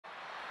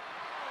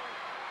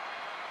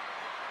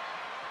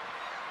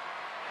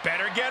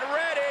Better get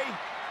ready.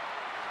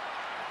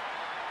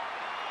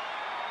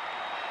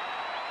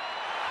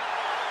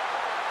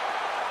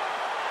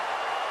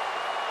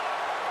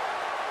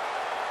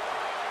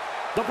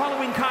 The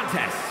following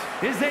contest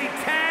is a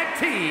tag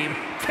team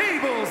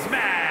tables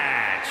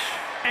match.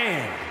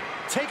 And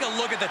take a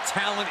look at the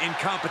talent in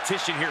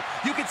competition here.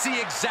 You can see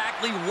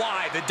exactly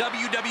why the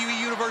WWE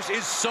Universe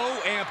is so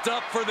amped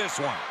up for this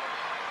one.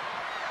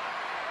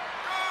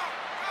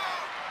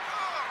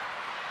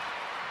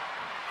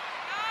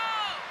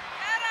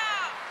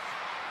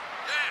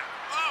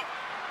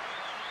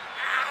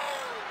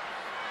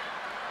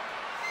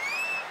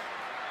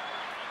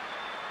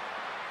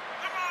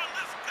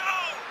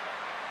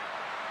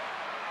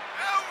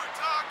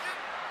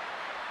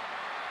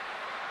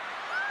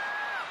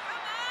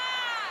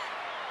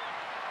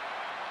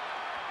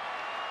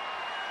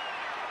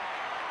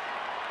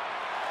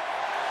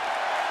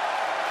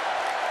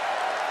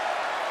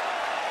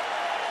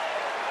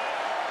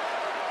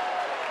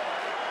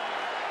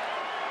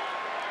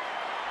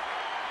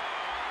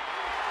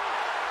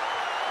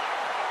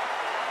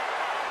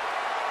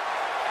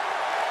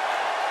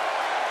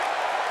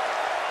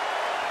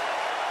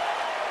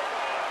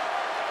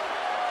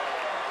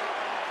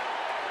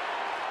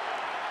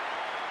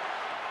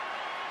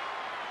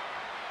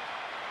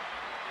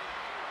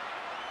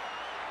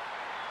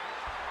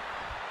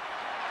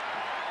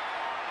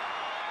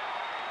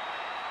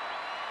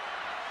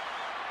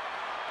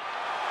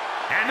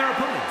 And their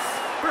opponents,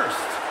 first,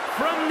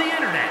 from the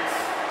internet,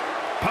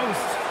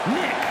 Post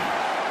Nick.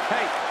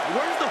 Hey,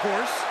 where's the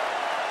horse?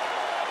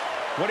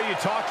 What are you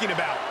talking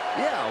about?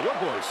 Yeah, what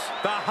horse?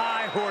 The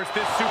high horse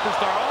this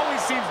superstar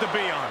always seems to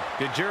be on.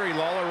 Did Jerry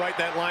Lawler write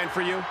that line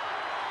for you?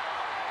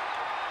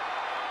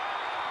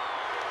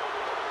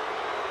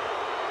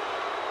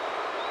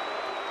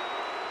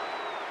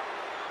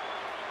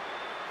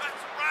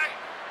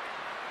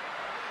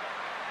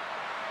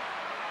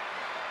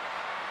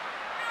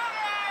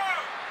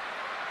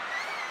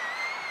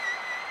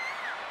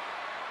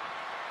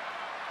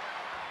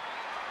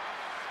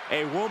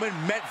 A woman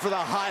meant for the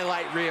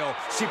highlight reel.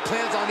 She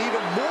plans on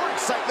even more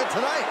excitement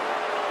tonight.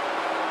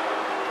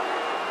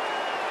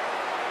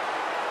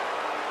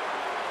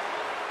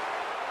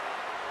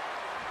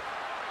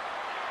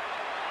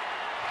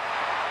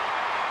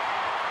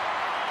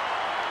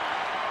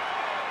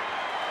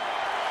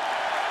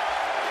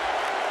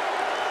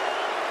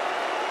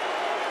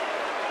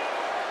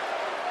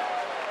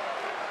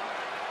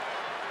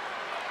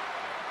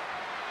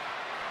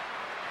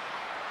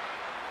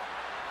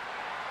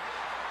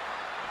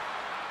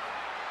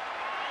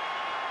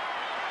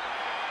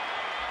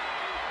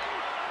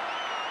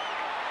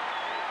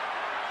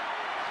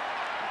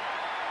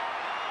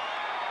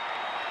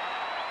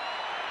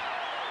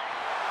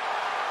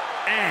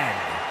 And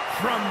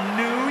from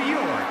New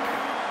York,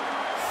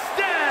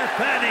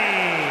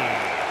 Stephanie.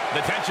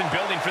 The tension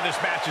building for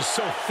this match is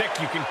so thick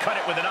you can cut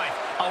it with a knife.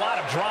 A lot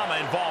of drama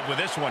involved with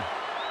this one.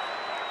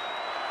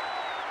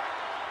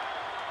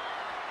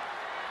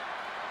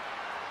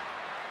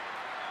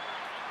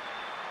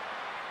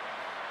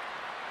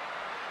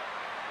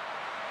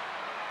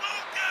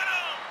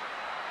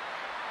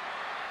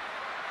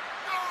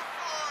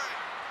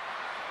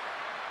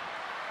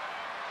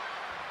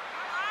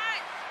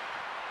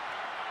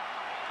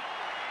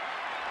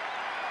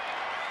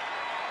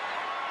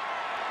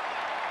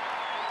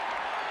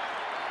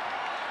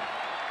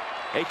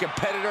 A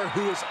competitor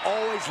who is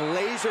always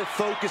laser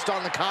focused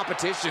on the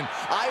competition.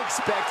 I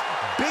expect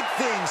big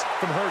things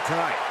from her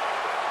tonight.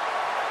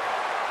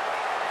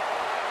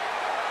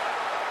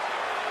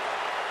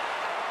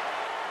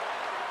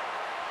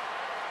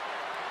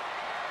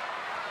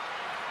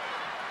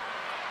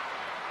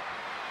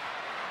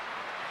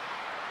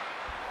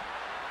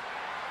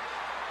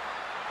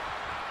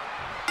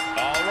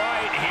 All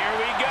right, here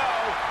we go.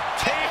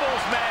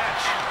 Tables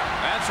match.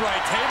 That's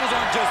right, tables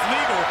aren't just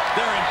legal,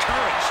 they're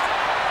encouraged.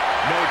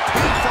 No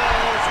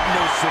pinfalls,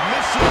 no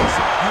submissions.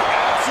 You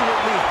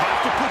absolutely have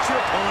to put your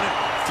opponent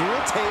through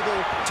a table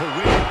to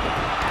win.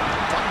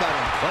 Talk about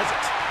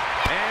unpleasant.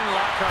 And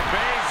La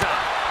Cabeza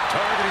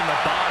targeting the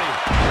body.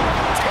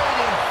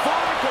 Taking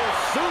vertical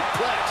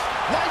suplex.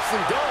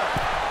 Nicely done.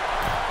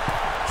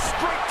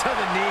 Straight to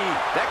the knee.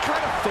 That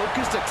kind of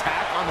focused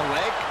attack on the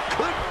leg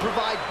could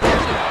provide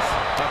dividends.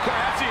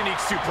 That's a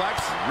unique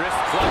suplex. Wrist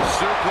clutch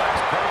suplex.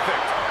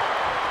 Perfect.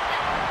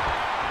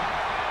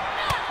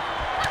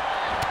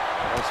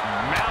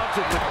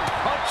 Mounted with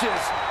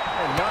punches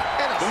and a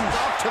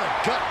stop to the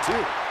gut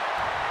too.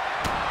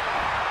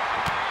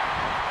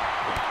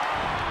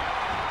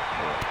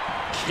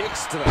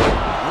 Kicks to the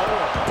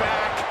lower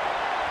back,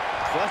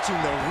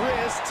 clutching the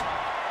wrist.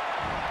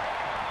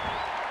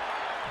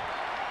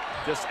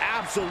 Just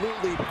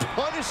absolutely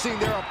punishing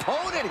their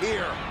opponent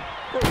here,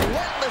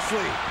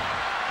 relentlessly.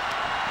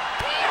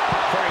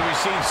 Corey, we've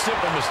seen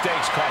simple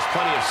mistakes cost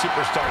plenty of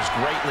superstars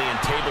greatly in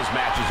tables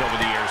matches over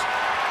the years.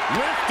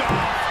 Lift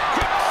off.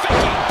 Quick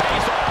thinking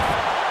pays off.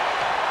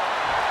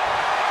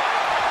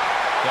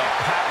 The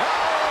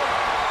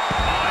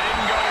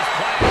didn't go as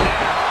planned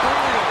there.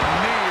 Brutal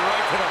knee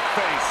right to the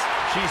face.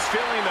 She's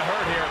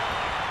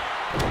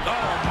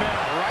Oh, man,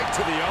 right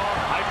to the arm.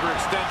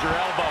 Hyperextend your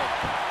elbow.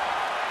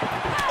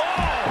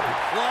 Oh,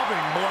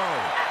 clubbing blow.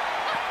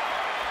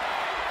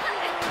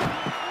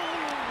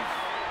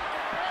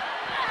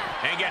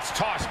 And gets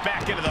tossed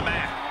back into the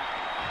mat.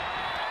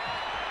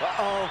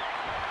 Uh-oh.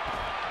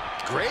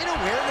 Great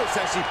awareness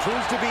as she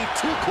proves to be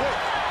too quick.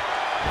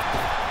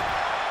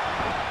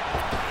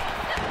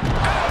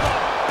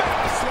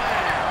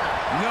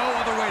 Slam. No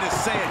other way to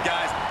say it,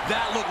 guys.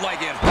 That looked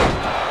like it hurt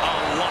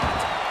a lot.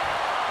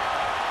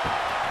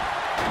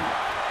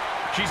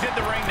 She's in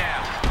the ring now.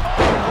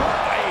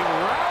 What a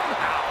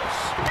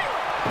roundhouse.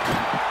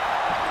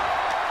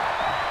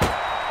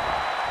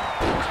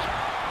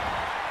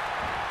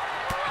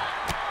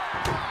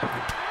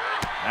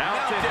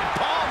 Mounted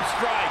palm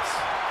strikes.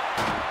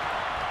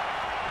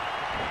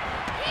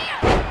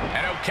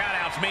 And no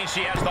countouts means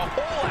she has the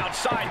whole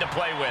outside to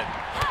play with.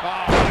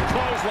 Oh, what a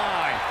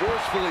clothesline.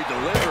 Forcefully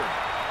delivered.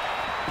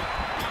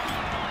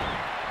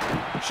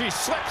 She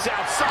slips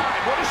outside.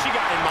 What has she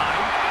got in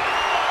mind?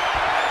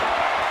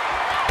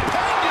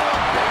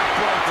 Pendulum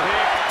backbreaker.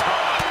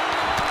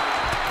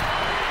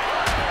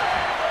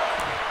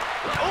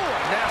 Oh,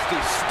 a nasty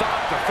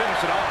stop to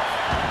finish it off.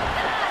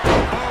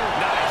 Oh,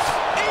 nice.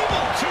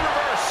 Able to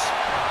reverse.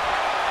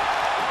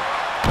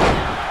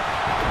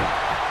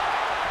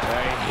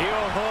 A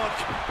heel hook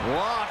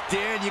locked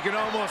in. You can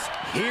almost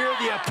hear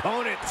the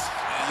opponent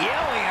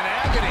yelling in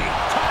agony.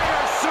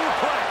 Tiger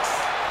suplex.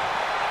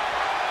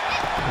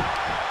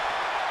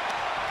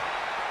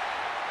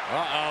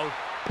 Uh-oh.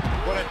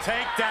 What a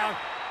takedown.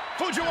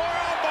 Fujiwara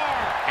armbar.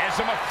 And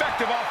some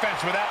effective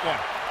offense with that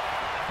one.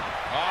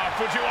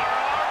 Fujiwara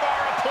armbar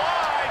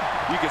applied.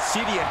 You can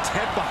see the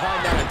intent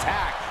behind that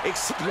attack.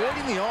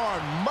 Exploiting the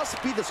arm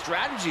must be the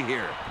strategy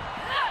here.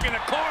 In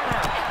the corner.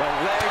 The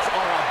legs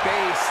are a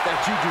base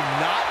that you do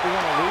not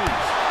want to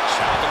lose.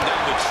 Chopping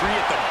down the tree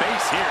at the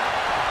base here.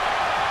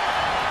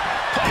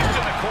 Placed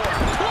in the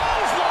corner.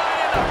 Clothesline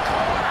in the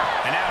corner.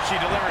 And now she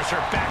delivers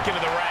her back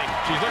into the ring.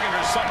 She's looking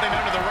for something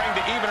under the ring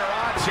to even her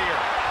odds here.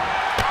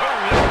 Oh,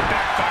 this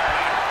backfired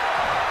on her.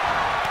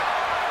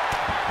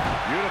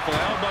 Beautiful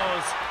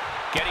elbows.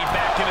 Getting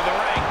back into the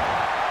ring.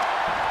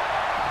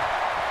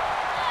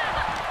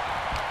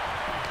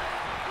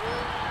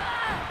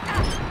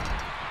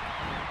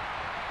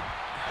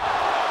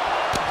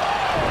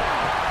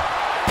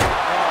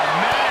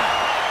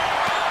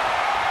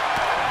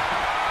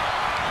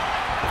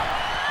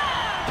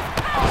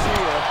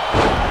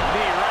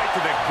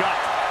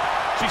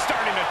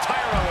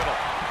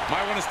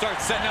 Might want to start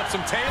setting up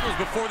some tables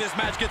before this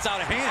match gets out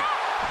of hand.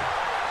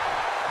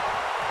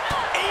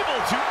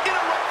 Able to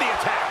interrupt the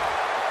attack.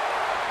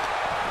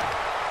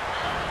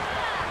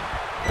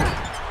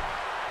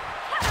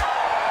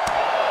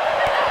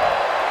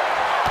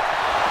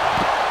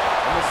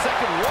 On the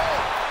second roll.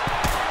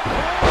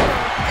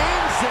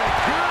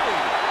 Enziguri.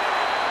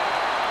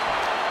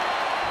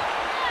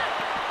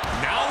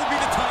 Now will be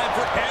the time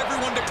for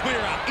everyone to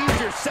clear out.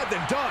 Easier said than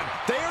done.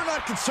 They are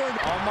not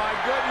concerned. Oh, my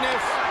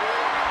goodness.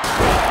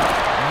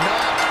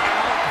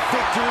 Knockout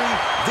victory.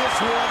 This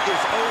one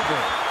is over.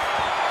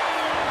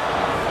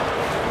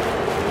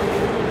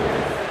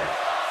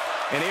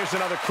 And here's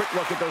another quick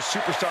look at those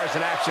superstars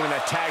in action in a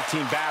tag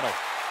team battle.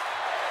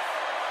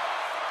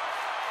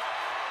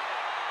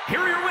 Here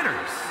are your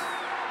winners.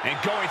 And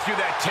going through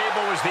that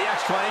table was the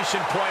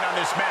exclamation point on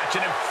this match.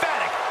 An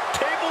emphatic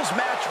tables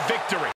match victory.